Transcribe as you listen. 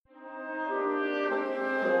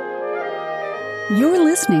You're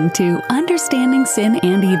listening to Understanding Sin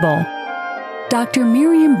and Evil. Dr.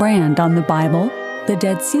 Miriam Brand on the Bible, the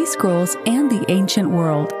Dead Sea Scrolls, and the Ancient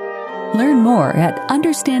World. Learn more at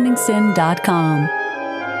understandingsin.com.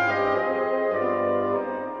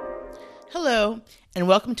 Hello, and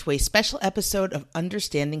welcome to a special episode of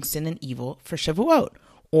Understanding Sin and Evil for Shavuot,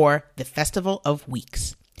 or the Festival of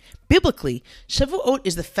Weeks. Biblically, Shavuot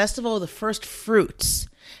is the festival of the first fruits,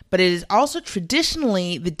 but it is also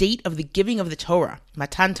traditionally the date of the giving of the Torah,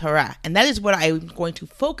 Matan Torah, and that is what I'm going to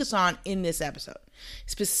focus on in this episode.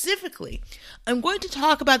 Specifically, I'm going to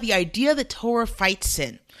talk about the idea that Torah fights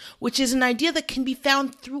sin, which is an idea that can be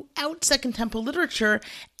found throughout Second Temple literature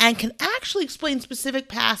and can actually explain specific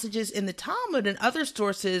passages in the Talmud and other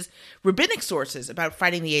sources, rabbinic sources, about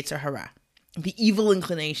fighting the Yetzer Hara, the evil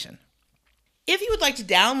inclination. If you would like to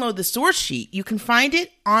download the source sheet, you can find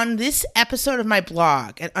it on this episode of my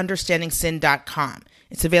blog at understandingsin.com.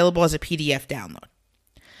 It's available as a PDF download.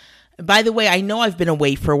 By the way, I know I've been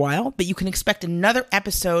away for a while, but you can expect another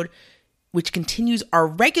episode which continues our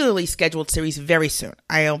regularly scheduled series very soon.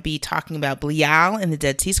 I'll be talking about Belial and the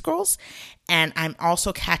Dead Sea Scrolls, and I'm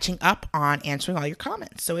also catching up on answering all your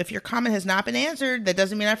comments. So if your comment has not been answered, that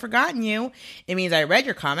doesn't mean I've forgotten you. It means I read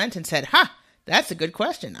your comment and said, that's a good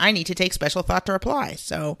question. I need to take special thought to reply.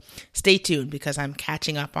 So stay tuned because I'm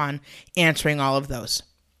catching up on answering all of those.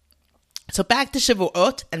 So back to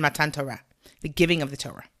Shavuot and Matan Torah, the giving of the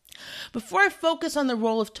Torah. Before I focus on the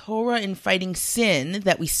role of Torah in fighting sin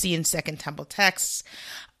that we see in Second Temple texts,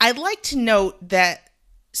 I'd like to note that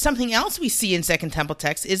something else we see in Second Temple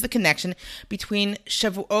texts is the connection between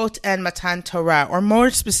Shavuot and Matan Torah, or more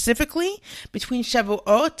specifically, between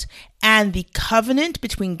Shavuot and the covenant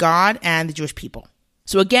between God and the Jewish people.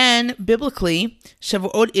 So again, biblically,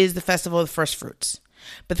 Shavuot is the festival of the first fruits.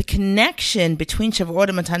 But the connection between Shavuot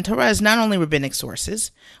and Matan Torah is not only rabbinic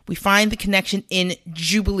sources. We find the connection in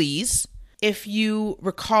Jubilees. If you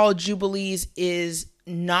recall, Jubilees is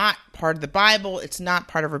not part of the Bible. It's not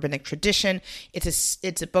part of rabbinic tradition.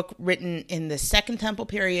 It's a book written in the Second Temple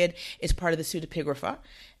period. It's part of the Pseudepigrapha,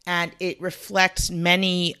 and it reflects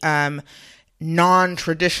many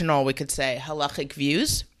non-traditional, we could say, halachic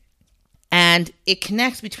views. And it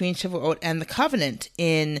connects between Shavuot and the covenant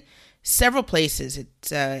in several places.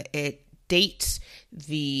 It dates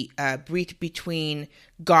the brit between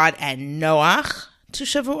God and Noach to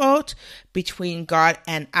Shavuot, between God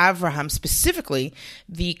and Avraham, specifically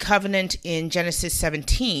the covenant in Genesis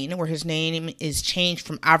 17, where his name is changed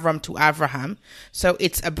from Avram to Avraham. So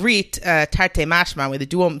it's a brit, tarte mashma, with a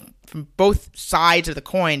dual from both sides of the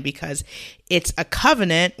coin, because it's a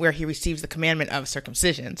covenant where he receives the commandment of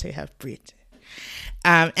circumcision. So you have brit.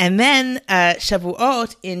 And then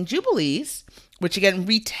Shavuot in Jubilees, which again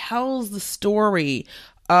retells the story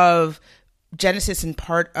of Genesis and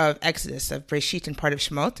part of Exodus, of Breshit and part of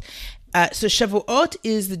Shemot. So Shavuot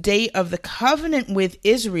is the day of the covenant with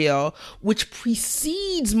Israel, which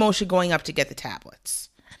precedes Moshe going up to get the tablets.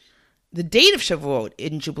 The date of Shavuot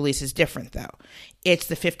in Jubilees is different, though. It's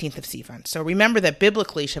the 15th of Sivan. So remember that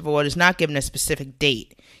biblically, Shavuot is not given a specific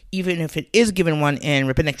date, even if it is given one in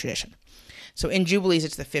rabbinic tradition. So in Jubilees,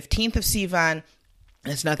 it's the 15th of Sivan.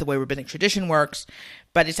 That's not the way rabbinic tradition works,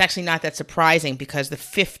 but it's actually not that surprising because the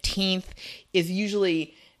 15th is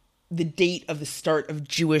usually the date of the start of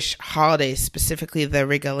Jewish holidays, specifically the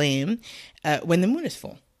Regalim, when the moon is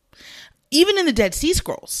full. Even in the Dead Sea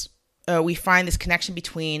Scrolls, we find this connection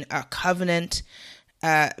between a covenant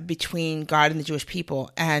between God and the Jewish people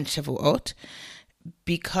and Shavuot,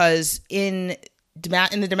 because in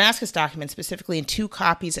the Damascus document, specifically in 2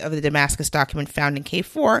 copies of the Damascus document found in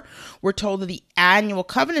K4, we're told that the annual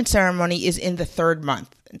covenant ceremony is in the 3rd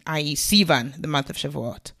month, i.e. Sivan, the month of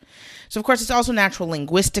Shavuot. So, of course, it's also natural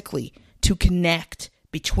linguistically to connect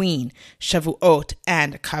between Shavuot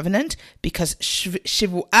and a covenant, because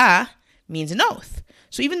Shavuah means an oath.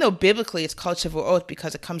 So even though biblically it's called Shavuot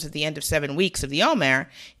because it comes at the end of 7 weeks of the Omer,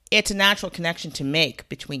 it's a natural connection to make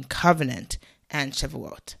between covenant and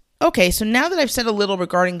Shavuot. Okay, so now that I've said a little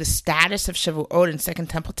regarding the status of Shavuot in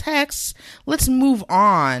Second Temple texts, let's move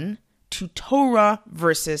on to Torah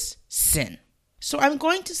versus sin. So I'm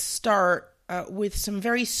going to start with some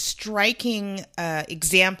very striking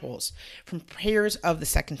examples from prayers of the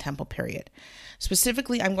Second Temple period.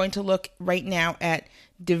 Specifically, I'm going to look right now at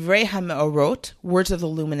Divrei HaMeorot, Words of the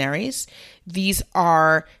Luminaries. These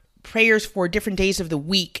are prayers for different days of the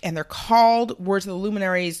week, and they're called Words of the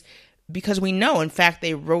Luminaries because we know, in fact,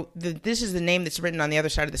 they wrote, this is the name that's written on the other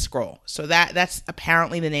side of the scroll. So that's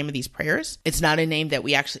apparently the name of these prayers. It's not a name that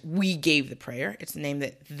we gave the prayer. It's the name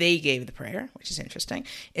that they gave the prayer, which is interesting.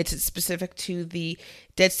 It's specific to the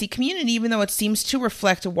Dead Sea community, even though it seems to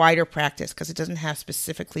reflect a wider practice because it doesn't have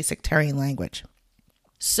specifically sectarian language.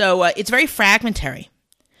 So it's very fragmentary.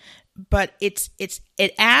 But it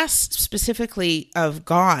asks specifically of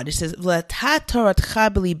God. It says, "V'latah toratcha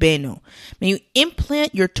b'libenu." May you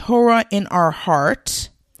implant your Torah in our heart,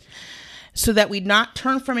 so that we not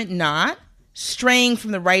turn from it, not straying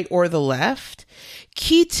from the right or the left.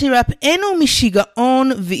 Ki tirapenu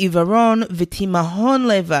mishigaon v'ivaron v'timahon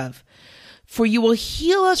levav. For you will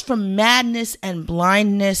heal us from madness and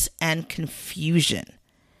blindness and confusion.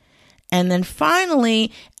 And then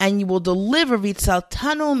finally, and you will deliver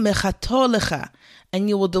vitzaltanu mechato lecha, and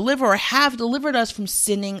you will deliver or have delivered us from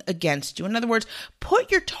sinning against you. In other words,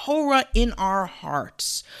 put your Torah in our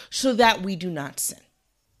hearts so that we do not sin.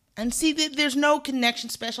 And see, there's no connection,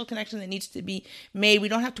 special connection that needs to be made. We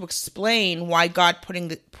don't have to explain why God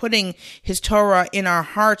putting his Torah in our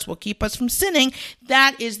hearts will keep us from sinning.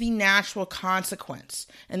 That is the natural consequence.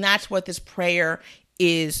 And that's what this prayer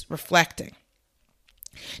is reflecting.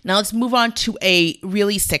 Now let's move on to a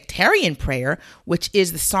really sectarian prayer, which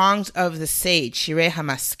is the Songs of the Sage, Shirei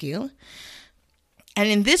HaMaskil. And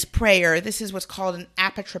in this prayer, this is what's called an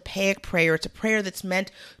apotropaic prayer. It's a prayer that's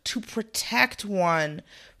meant to protect one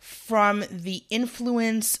from the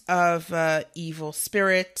influence of evil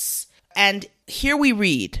spirits. And here we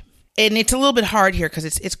read, and it's a little bit hard here because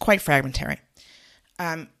it's quite fragmentary.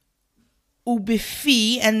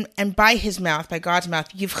 Ubifi, and by his mouth, by God's mouth,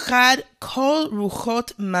 Yivchad kol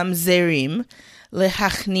ruchot mamzerim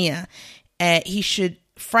lehachnia. He should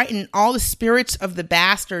frighten all the spirits of the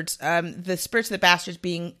bastards, the spirits of the bastards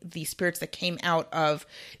being the spirits that came out of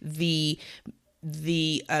the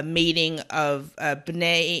mating of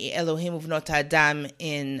Bnei Elohim uvnot Adam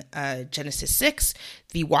in Genesis 6,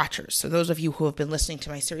 the Watchers. So those of you who have been listening to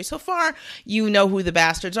my series so far, you know who the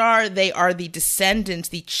bastards are. They are the descendants,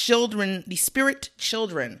 the children, the spirit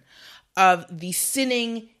children of the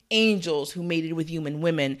sinning angels who mated with human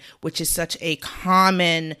women, which is such a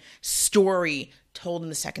common story told in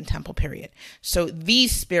the Second Temple period. So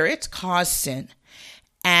these spirits cause sin,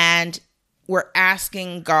 and we're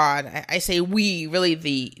asking God, I say we, really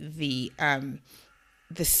the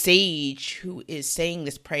sage who is saying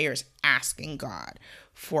this prayer is asking God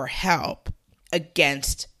for help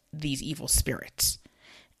against these evil spirits.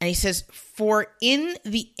 And he says, for in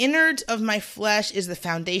the innards of my flesh is the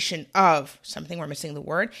foundation of, something we're missing the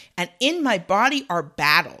word, and in my body are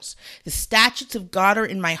battles. The statutes of God are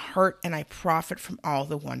in my heart, and I profit from all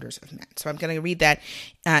the wonders of men. So I'm going to read that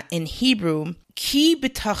in Hebrew. Ki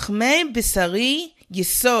betachme bisari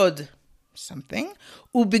yisod, something.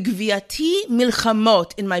 Ubigviati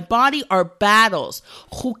milchamot, in my body are battles.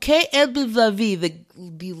 Chukei el bilvavi,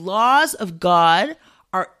 the laws of God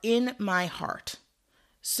are in my heart.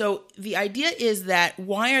 So the idea is that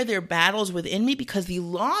why are there battles within me? Because the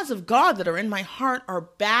laws of God that are in my heart are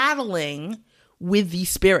battling with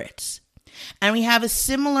these spirits. And we have a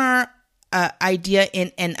similar idea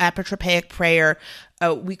in an apotropaic prayer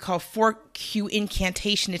we call 4Q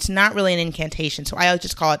incantation. It's not really an incantation, so I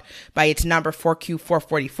just call it by its number, 4Q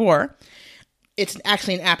 444. It's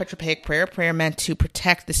actually an apotropaic prayer meant to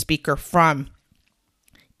protect the speaker from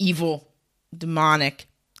evil, demonic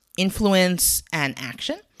influence and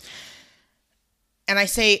action. And I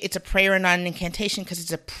say it's a prayer and not an incantation because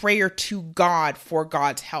it's a prayer to God for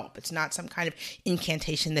God's help. It's not some kind of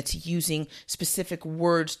incantation that's using specific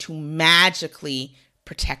words to magically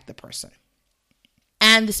protect the person.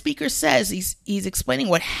 And the speaker says, he's explaining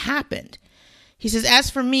what happened. He says, as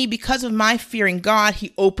for me, because of my fearing God,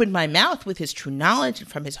 he opened my mouth with his true knowledge and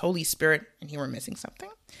from his Holy Spirit. And here we're missing something.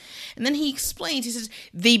 And then he explains, he says,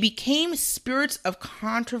 they became spirits of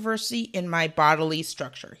controversy in my bodily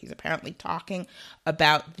structure. He's apparently talking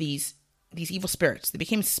about these evil spirits. They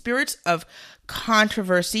became spirits of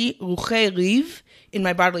controversy, ruchei riv, in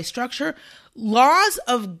my bodily structure, laws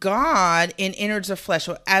of God in innards of flesh.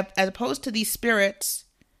 So as opposed to these spirits,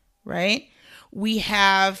 right, we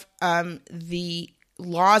have the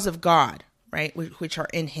laws of God, right, which are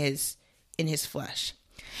in his flesh.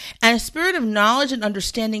 And a spirit of knowledge and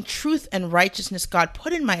understanding, truth and righteousness God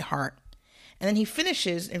put in my heart. And then he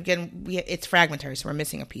finishes, again, it's fragmentary, so we're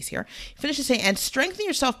missing a piece here. He finishes saying, and strengthen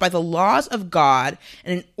yourself by the laws of God,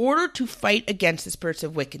 and in order to fight against the spirits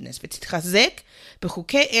of wickedness.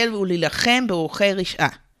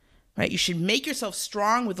 Right? You should make yourself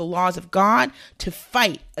strong with the laws of God to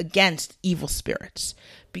fight against evil spirits.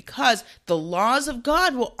 Because the laws of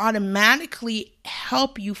God will automatically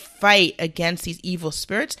help you fight against these evil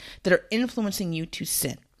spirits that are influencing you to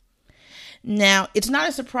sin. Now, it's not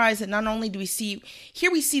a surprise that not only do we see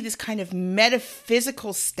this kind of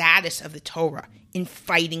metaphysical status of the Torah in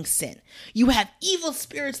fighting sin. You have evil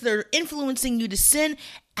spirits that are influencing you to sin,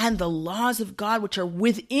 and the laws of God, which are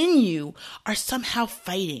within you, are somehow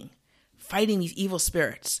fighting these evil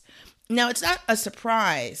spirits. Now, it's not a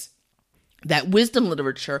surprise that wisdom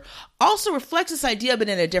literature also reflects this idea, but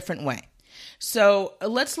in a different way. So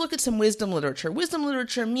let's look at some wisdom literature. Wisdom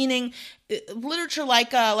literature meaning literature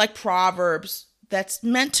like Proverbs, that's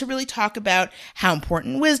meant to really talk about how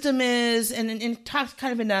important wisdom is, and talks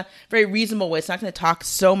kind of in a very reasonable way. It's not going to talk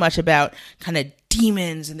so much about kind of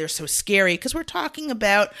demons and they're so scary, because we're talking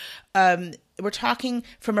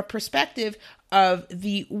from a perspective of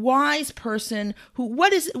the wise person who,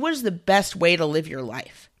 what is the best way to live your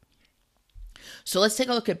life? So let's take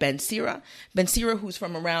a look at Ben Sira. Ben Sira, who's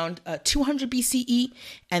from around 200 BCE,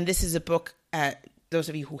 and this is a book, those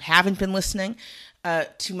of you who haven't been listening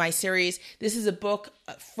to my series, this is a book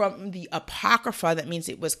from the Apocrypha. That means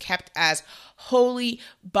it was kept as holy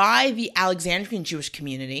by the Alexandrian Jewish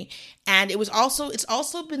community, and it's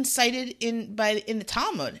also been cited in the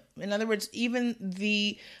Talmud. In other words, even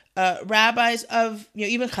the rabbis of,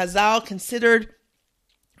 even Chazal considered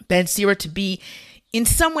Ben Sira to be in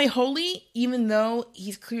some way holy, even though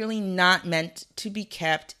he's clearly not meant to be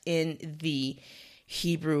kept in the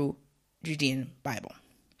Hebrew Judean Bible.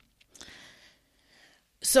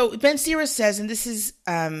 So Ben Sira says, and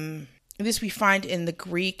this we find in the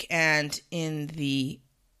Greek and in the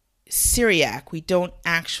Syriac. We don't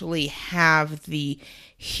actually have the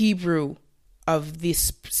Hebrew of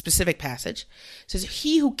this specific passage. It says,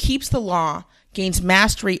 he who keeps the law gains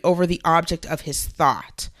mastery over the object of his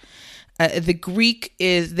thought. The Greek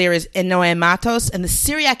is enoematos, and the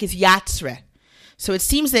Syriac is yatzre. So it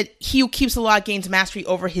seems that he who keeps the law gains mastery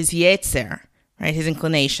over his yetzer, right, his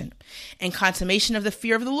inclination. And consummation of the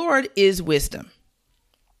fear of the Lord is wisdom.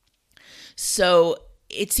 So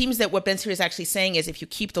it seems that what Ben Sira is actually saying is, if you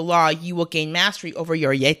keep the law, you will gain mastery over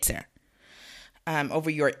your yetzer,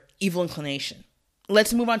 over your evil inclination.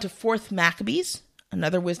 Let's move on to 4th Maccabees,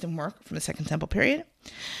 another wisdom work from the Second Temple period.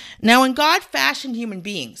 Now, when God fashioned human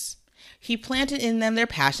beings, he planted in them their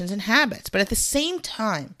passions and habits, but at the same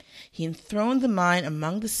time, he enthroned the mind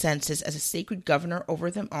among the senses as a sacred governor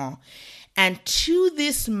over them all. And to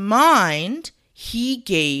this mind, he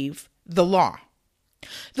gave the law.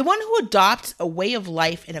 The one who adopts a way of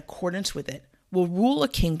life in accordance with it will rule a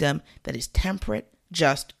kingdom that is temperate,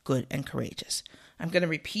 just, good, and courageous. I'm going to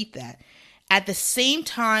repeat that. At the same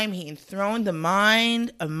time, he enthroned the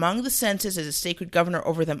mind among the senses as a sacred governor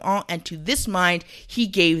over them all, and to this mind he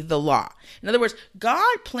gave the law. In other words,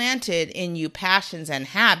 God planted in you passions and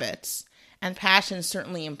habits, and passion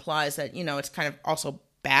certainly implies that, it's kind of also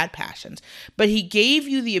bad passions, but he gave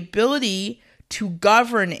you the ability to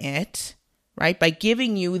govern it, right, by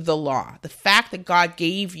giving you the law. The fact that God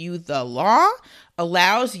gave you the law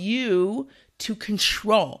allows you to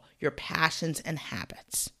control your passions and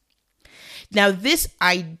habits. Now, this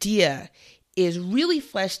idea is really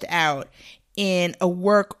fleshed out in a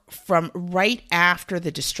work from right after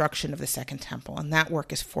the destruction of the Second Temple, and that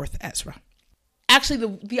work is 4th Ezra.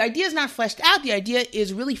 Actually, the idea is not fleshed out. The idea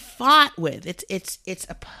is really fought with. It's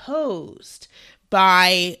opposed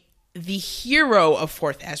by the hero of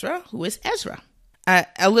 4th Ezra, who is Ezra.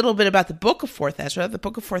 A little bit about the book of 4th Ezra. The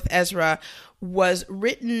book of 4th Ezra was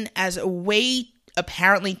written as a way,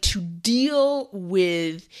 apparently, to deal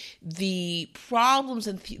with the problems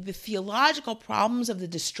and the theological problems of the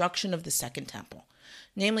destruction of the Second Temple.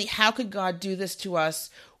 Namely, how could God do this to us?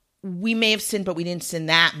 We may have sinned, but we didn't sin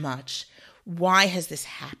that much. Why has this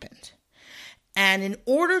happened? And in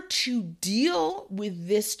order to deal with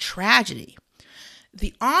this tragedy,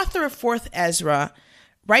 the author of 4th Ezra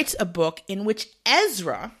writes a book in which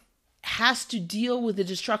Ezra has to deal with the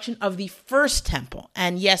destruction of the first temple.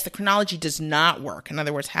 And yes, the chronology does not work. In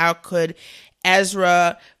other words, how could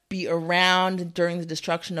Ezra be around during the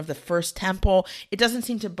destruction of the first temple? It doesn't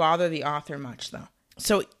seem to bother the author much, though.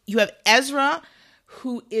 So you have Ezra,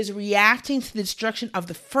 who is reacting to the destruction of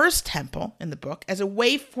the first temple in the book as a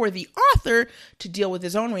way for the author to deal with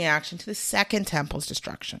his own reaction to the second temple's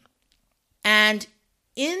destruction. And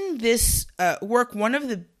in this work, one of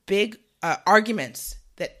the big arguments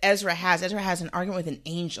that Ezra has an argument with an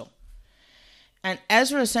angel. And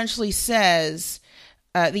Ezra essentially says,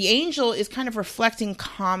 the angel is kind of reflecting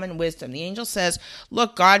common wisdom. The angel says,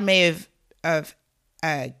 look, God may have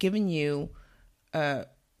given you,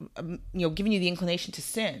 given you the inclination to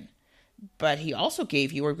sin, but he also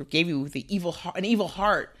gave you the an evil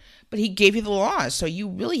heart, but he gave you the laws, so you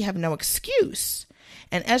really have no excuse.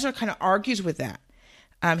 And Ezra kind of argues with that.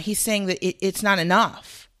 He's saying that it's not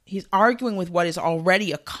enough. He's arguing with what is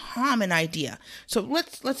already a common idea. So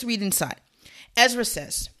let's read inside. Ezra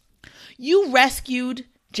says, "You rescued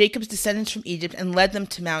Jacob's descendants from Egypt and led them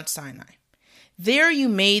to Mount Sinai. There you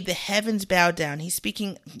made the heavens bow down." He's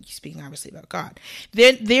speaking obviously about God.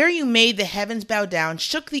 There you made the heavens bow down,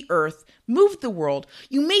 shook the earth, moved the world.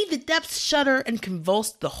 You made the depths shudder and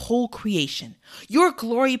convulsed the whole creation. Your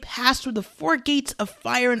glory passed through the four gates of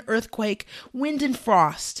fire and earthquake, wind and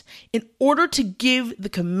frost, in order to give the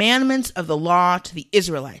commandments of the law to the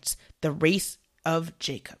Israelites, the race of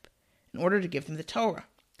Jacob, in order to give them the Torah.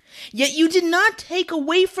 Yet you did not take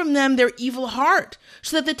away from them their evil heart,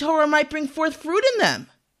 so that the Torah might bring forth fruit in them.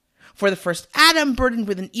 For the first Adam, burdened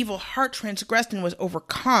with an evil heart, transgressed and was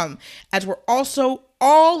overcome, as were also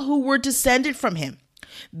all who were descended from him.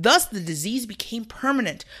 Thus the disease became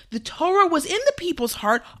permanent. The Torah was in the people's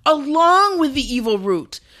heart along with the evil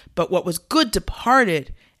root, but what was good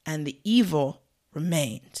departed, and the evil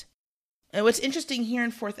remained. And what's interesting here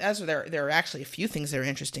in 4th Ezra, there are actually a few things that are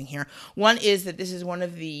interesting here. One is that this is one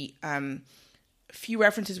of the few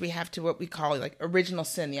references we have to what we call like original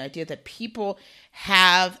sin, the idea that people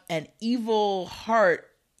have an evil heart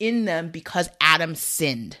in them because Adam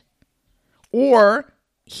sinned. Or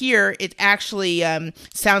here it actually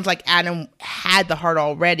sounds like Adam had the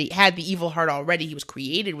evil heart already. He was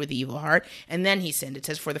created with the evil heart, and then he sinned. It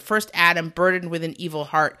says, for the first Adam, burdened with an evil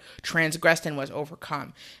heart, transgressed and was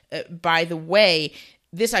overcome. By the way,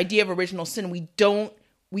 this idea of original sin,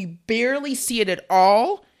 we barely see it at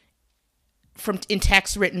all in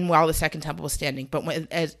texts written while the Second Temple was standing.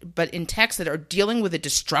 But in texts that are dealing with the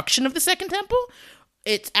destruction of the Second Temple,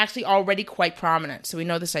 it's actually already quite prominent. So we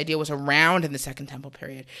know this idea was around in the Second Temple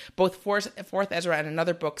period. Both 4th Ezra and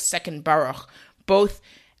another book, 2nd Baruch, both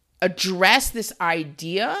address this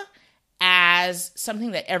idea as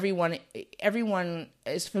something that everyone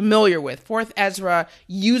is familiar with. 4th Ezra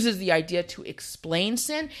uses the idea to explain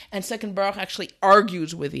sin, and 2nd Baruch actually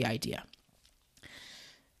argues with the idea.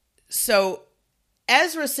 So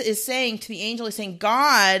Ezra is saying to the angel, he's saying,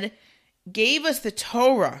 God gave us the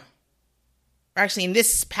Torah. Actually, in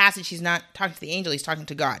this passage, he's not talking to the angel, he's talking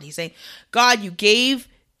to God. He's saying, God, you gave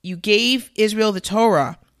Israel the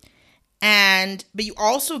Torah, but you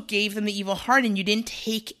also gave them the evil heart, and you didn't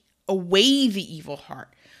take away the evil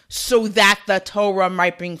heart so that the Torah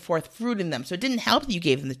might bring forth fruit in them. So it didn't help that you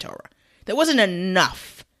gave them the Torah. That wasn't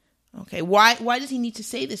enough. Okay, why does he need to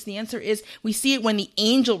say this? The answer is we see it when the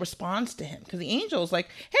angel responds to him, because the angel is like,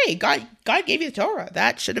 hey, God gave you the Torah.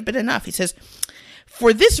 That should have been enough. He says,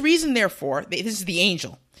 for this reason, therefore, this is the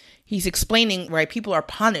angel. He's explaining why people are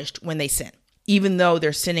punished when they sin, even though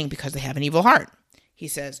they're sinning because they have an evil heart. He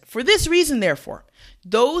says, for this reason, therefore,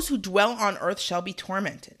 those who dwell on earth shall be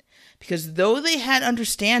tormented, because though they had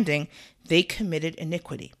understanding, they committed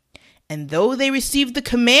iniquity. And though they received the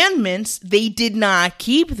commandments, they did not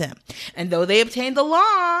keep them. And though they obtained the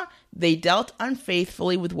law, they dealt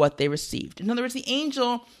unfaithfully with what they received. In other words, the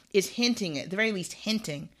angel is hinting, at the very least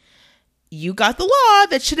hinting, you got the law,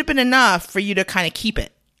 that should have been enough for you to kind of keep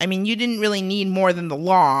it. I mean, you didn't really need more than the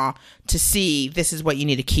law to see this is what you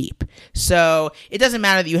need to keep. So it doesn't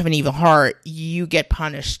matter that you have an evil heart, you get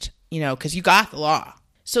punished, because you got the law.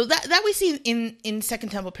 So that we see in Second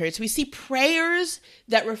Temple period. So we see prayers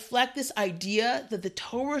that reflect this idea that the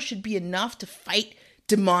Torah should be enough to fight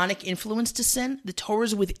demonic influence to sin. The Torah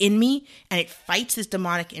is within me, and it fights this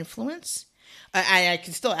demonic influence. I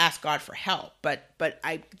can still ask God for help, but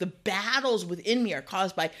the battles within me are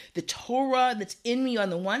caused by the Torah that's in me on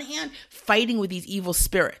the one hand, fighting with these evil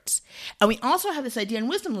spirits. And we also have this idea in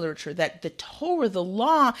wisdom literature that the Torah, the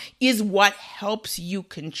law, is what helps you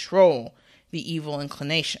control the evil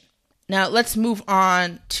inclination. Now let's move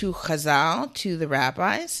on to Chazal, to the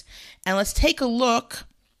rabbis, and let's take a look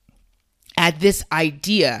at this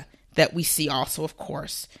idea that we see also, of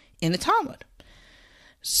course, in the Talmud.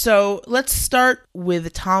 So let's start with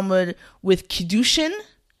the Talmud with Kiddushin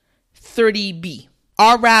 30b.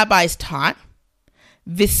 Our rabbis taught,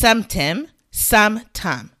 V'samtem,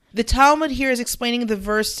 samtam. The Talmud here is explaining the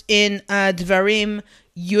verse in Dvarim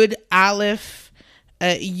Yud Aleph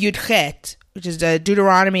Yud Chet, which is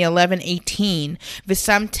Deuteronomy 11:18.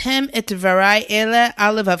 V'samtem et dvarai ele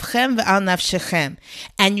al levavchem ve'al nafshechem.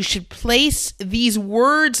 And you should place these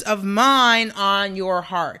words of mine on your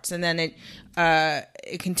hearts. And then it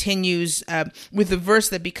continues with the verse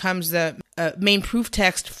that becomes the main proof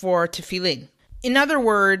text for tefillin. In other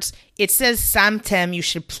words, it says samtem, you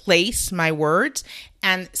should place my words,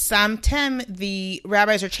 and samtem, the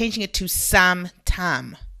rabbis are changing it to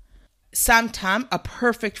samtam. Samtam, a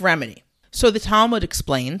perfect remedy. So the Talmud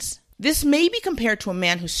explains This may be compared to a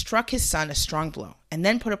man who struck his son a strong blow and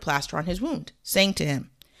then put a plaster on his wound, saying to him,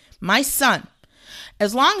 my son,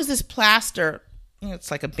 as long as this plaster, it's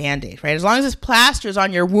like a Band-Aid, right? As long as this plaster is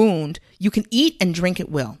on your wound, you can eat and drink at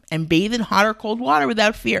will and bathe in hot or cold water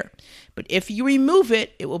without fear. But if you remove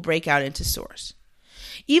it, it will break out into sores.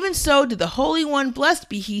 Even so did the Holy One, blessed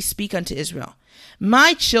be he, speak unto Israel,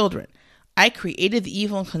 my children, I created the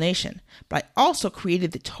evil inclination, but I also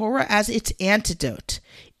created the Torah as its antidote.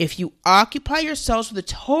 If you occupy yourselves with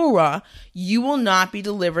the Torah, you will not be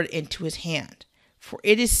delivered into his hand. For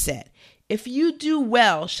it is said, if you do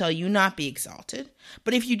well, shall you not be exalted?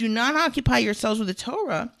 But if you do not occupy yourselves with the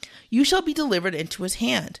Torah, you shall be delivered into his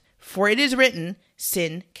hand. For it is written,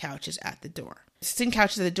 sin couches at the door. Sin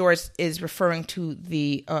couches at the door is referring to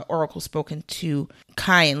the oracle spoken to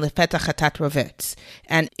Cain, Lefetach chatat rovetz.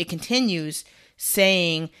 And it continues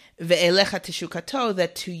saying, Ve'elecha teshukato,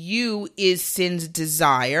 that to you is sin's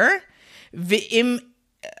desire. Ve'im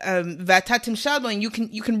v'atatim shalbo, and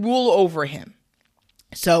you can rule over him.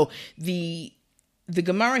 So the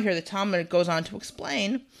Gemara here, the Talmud, goes on to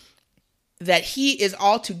explain that he is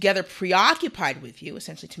altogether preoccupied with you,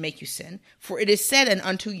 essentially to make you sin, for it is said, and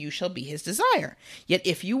unto you shall be his desire. Yet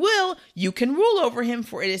if you will, you can rule over him,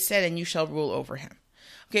 for it is said, and you shall rule over him.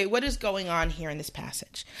 Okay, what is going on here in this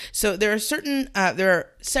passage? So there are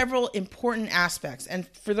several important aspects, and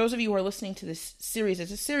for those of you who are listening to this series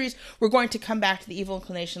as a series, we're going to come back to the evil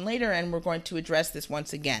inclination later, and we're going to address this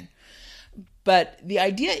once again. But the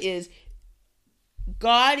idea is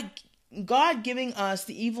God giving us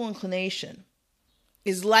the evil inclination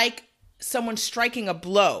is like someone striking a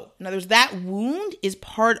blow. In other words, that wound is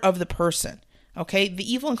part of the person. Okay? The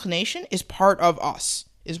evil inclination is part of us,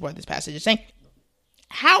 is what this passage is saying.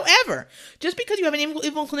 However, just because you have an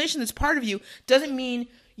evil inclination that's part of you doesn't mean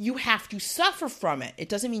you have to suffer from it. It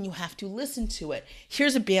doesn't mean you have to listen to it.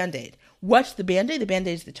 Here's a Band-Aid. What's the Band-Aid? The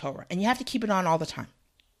Band-Aid is the Torah. And you have to keep it on all the time.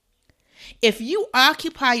 If you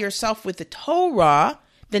occupy yourself with the Torah,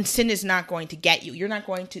 then sin is not going to get you.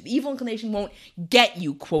 The evil inclination won't get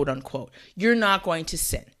you, quote unquote. You're not going to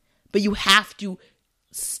sin. But you have to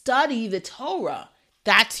study the Torah.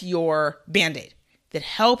 That's your Band-Aid that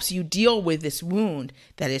helps you deal with this wound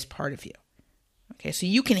that is part of you. Okay, so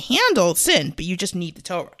you can handle sin, but you just need the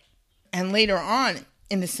Torah. And later on,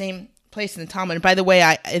 in the same place in the Talmud, and by the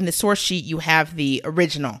way, in the source sheet, you have the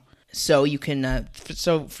original. So you can,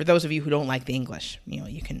 so for those of you who don't like the English,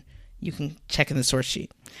 you can check in the source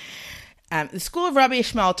sheet. The school of Rabbi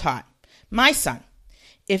Ishmael taught, my son,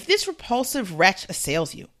 if this repulsive wretch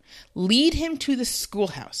assails you, lead him to the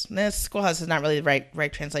schoolhouse. And the schoolhouse is not really the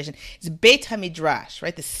right translation. It's Beit HaMidrash,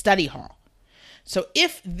 right? The study hall. So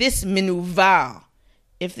if this menuval,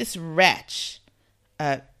 if this wretch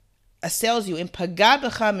assails you, in paga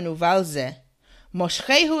b'cha menuval zeh,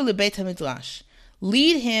 moshchehu lebeit HaMidrash,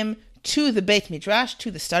 lead him to the Beit Midrash,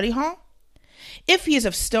 to the study hall. If he is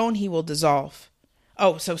of stone, he will dissolve.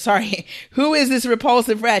 Oh, so sorry. Who is this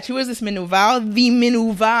repulsive wretch? Who is this menuval? The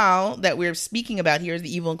menuval that we're speaking about here is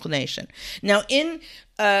the evil inclination. Now, in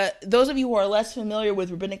those of you who are less familiar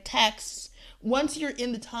with rabbinic texts, once you're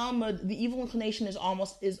in the Talmud, the evil inclination is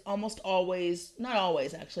almost always, not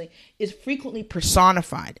always actually, is frequently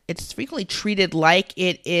personified. It's frequently treated like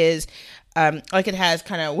it is, like it has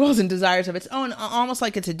kind of wills and desires of its own, almost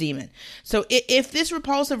like it's a demon. So if this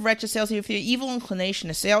repulsive wretch assails you, if the evil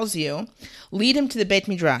inclination assails you, lead him to the Beit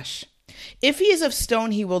Midrash. If he is of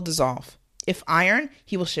stone, he will dissolve. If iron,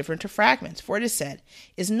 he will shiver into fragments. For it is said,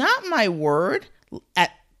 is not my word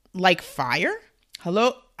like fire?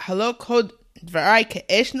 Hello kod dvarai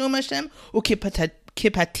ke'esh num Hashem ukipatish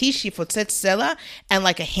yifotzet sela, and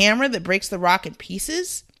like a hammer that breaks the rock in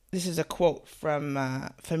pieces. This is a quote from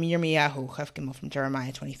Yirmiyahu, Chaf Gimel, from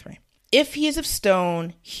Jeremiah 23. If he is of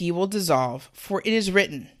stone, he will dissolve, for it is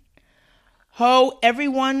written, Ho,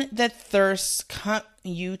 everyone that thirsts, come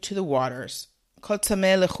you to the waters. Kol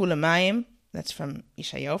tzameh lechu l'mayim. That's from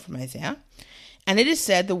Ishayahu, from Isaiah. And it is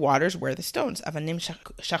said, the waters were the stones. Avanim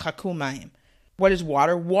shachaku mayim. What is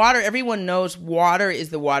water? Water, everyone knows water is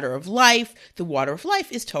the water of life. The water of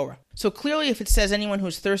life is Torah. So clearly, if it says anyone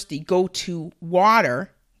who's thirsty, go to water,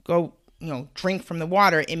 go, drink from the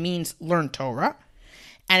water, it means learn Torah.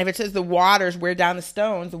 And if it says the waters wear down the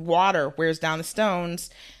stones, the water wears down the stones,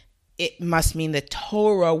 it must mean the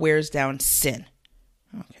Torah wears down sin.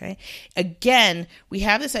 Okay. Again, we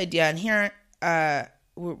have this idea, and here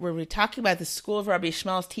we're talking about the school of Rabbi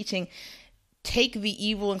Ishmael's teaching, take the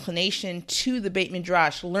evil inclination to the Beit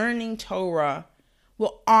Midrash. Learning Torah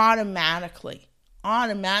will automatically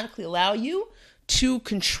allow you to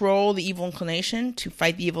control the evil inclination, to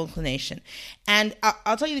fight the evil inclination. And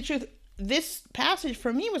I'll tell you the truth, this passage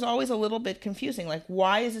for me was always a little bit confusing. Like,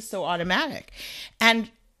 why is this so automatic?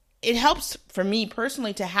 And it helps for me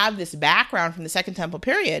personally to have this background from the Second Temple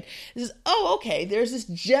period. This is, okay, there's this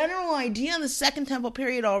general idea in the Second Temple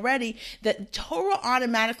period already that Torah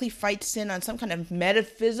automatically fights sin on some kind of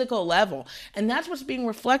metaphysical level. And that's what's being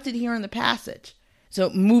reflected here in the passage.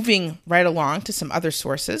 So moving right along to some other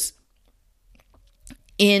sources.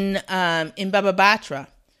 In Baba Batra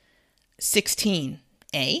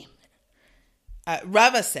 16a,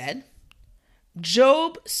 Rava said,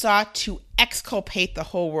 Job sought to exculpate the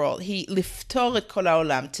whole world. He liftor et kol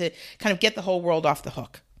haolam, to kind of get the whole world off the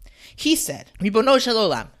hook. He said, Ribono shel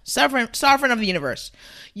olam, sovereign of the universe,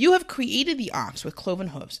 you have created the ox with cloven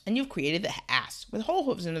hooves, and you've created the ass with whole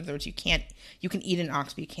hooves. In other words, you can eat an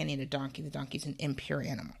ox, but you can't eat a donkey. The donkey is an impure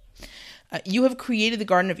animal. You have created the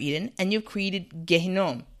Garden of Eden, and you've created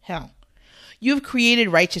Gehinnom, hell. You have created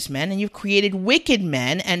righteous men, and you've created wicked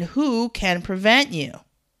men, and who can prevent you?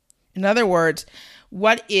 In other words,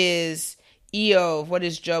 what is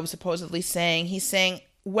Job supposedly saying? He's saying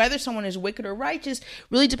whether someone is wicked or righteous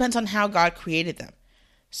really depends on how God created them.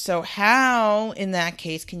 So how, in that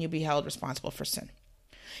case, can you be held responsible for sin?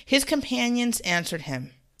 His companions answered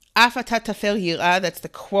him, Afata tafel yirah, that's the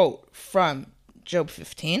quote from Job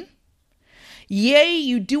 15. Yea,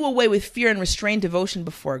 you do away with fear and restrain devotion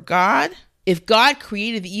before God. If God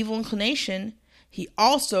created the evil inclination, he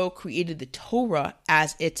also created the Torah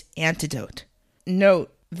as its antidote.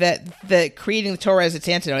 Note that the creating the Torah as its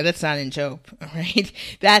antidote, that's not in Job, right?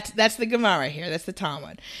 That's the Gemara here. That's the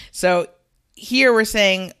Talmud. So here we're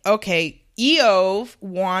saying, okay, Eov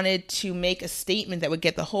wanted to make a statement that would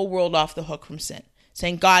get the whole world off the hook from sin,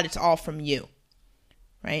 saying, God, it's all from you,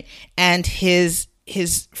 right? And his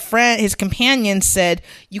companion said,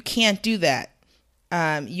 you can't do that.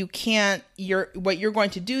 What you're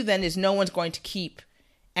going to do then is no one's going to keep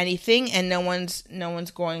anything, and no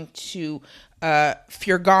one's going to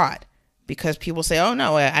fear God, because people say, oh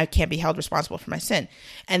no, I can't be held responsible for my sin.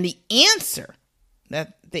 And the answer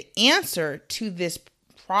to this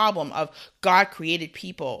problem of God created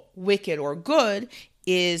people wicked or good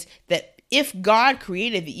is that if God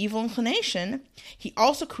created the evil inclination, he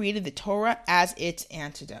also created the Torah as its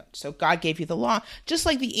antidote. So God gave you the law, just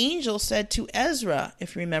like the angel said to Ezra,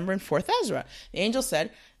 if you remember in 4th Ezra. The angel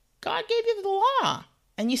said, God gave you the law,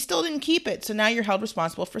 and you still didn't keep it, so now you're held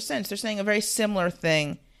responsible for sins. They're saying a very similar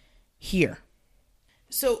thing here.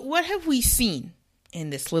 So what have we seen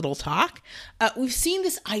in this little talk? We've seen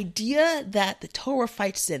this idea that the Torah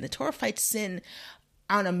fights sin. The Torah fights sin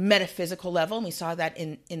on a metaphysical level, and we saw that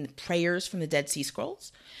in the prayers from the Dead Sea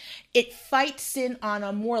Scrolls. It fights sin on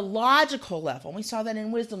a more logical level. We saw that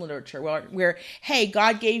in wisdom literature, where, hey,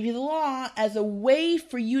 God gave you the law as a way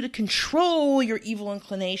for you to control your evil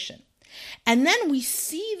inclination. And then we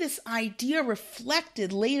see this idea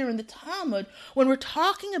reflected later in the Talmud when we're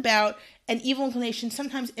talking about an evil inclination,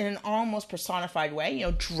 sometimes in an almost personified way,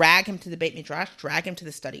 drag him to the Beit Midrash, drag him to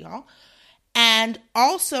the study hall. And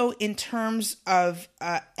also in terms of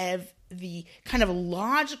the kind of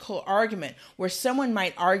logical argument where someone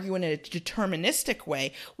might argue in a deterministic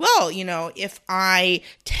way, well, if I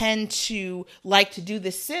tend to like to do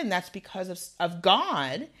this sin, that's because of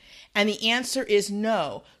God. And the answer is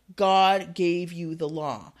no. God gave you the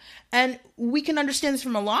law. And we can understand this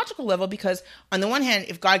from a logical level because on the one hand,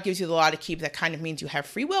 if God gives you the law to keep, that kind of means you have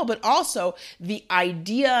free will. But also the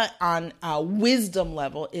idea on a wisdom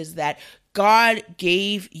level is that God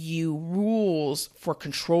gave you rules for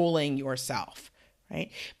controlling yourself,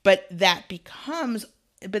 right? But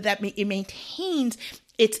it maintains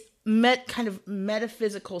its kind of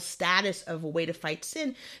metaphysical status of a way to fight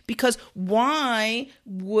sin, because why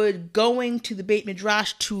would going to the Beit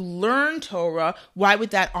Midrash to learn Torah, why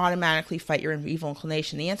would that automatically fight your evil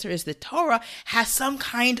inclination? The answer is the Torah has some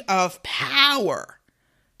kind of power,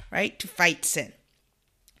 right, to fight sin.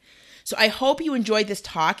 So I hope you enjoyed this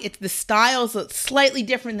talk. The style's slightly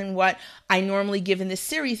different than what I normally give in this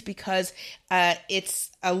series because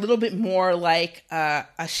it's a little bit more like a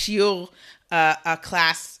shiur, a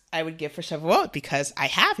class I would give for Shavuot, because I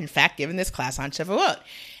have, in fact, given this class on Shavuot.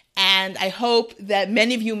 And I hope that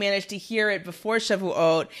many of you managed to hear it before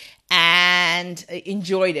Shavuot and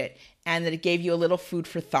enjoyed it, and that it gave you a little food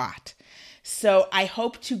for thought. So I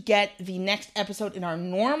hope to get the next episode in our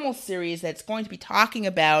normal series that's going to be talking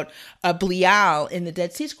about Belial in the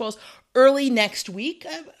Dead Sea Scrolls early next week,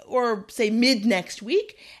 or say mid next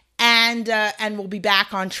week, and we'll be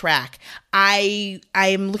back on track. I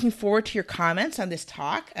am looking forward to your comments on this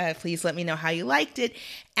talk. Please let me know how you liked it,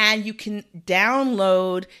 and you can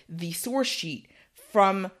download the source sheet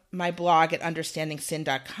from my blog at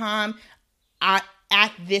understandingsin.com.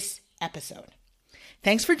 At this episode.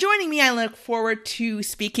 Thanks for joining me. I look forward to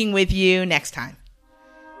speaking with you next time.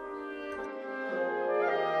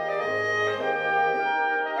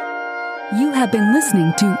 You have been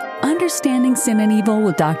listening to Understanding Sin and Evil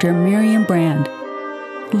with Dr. Miriam Brand.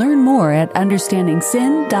 Learn more at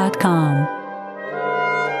understandingsin.com.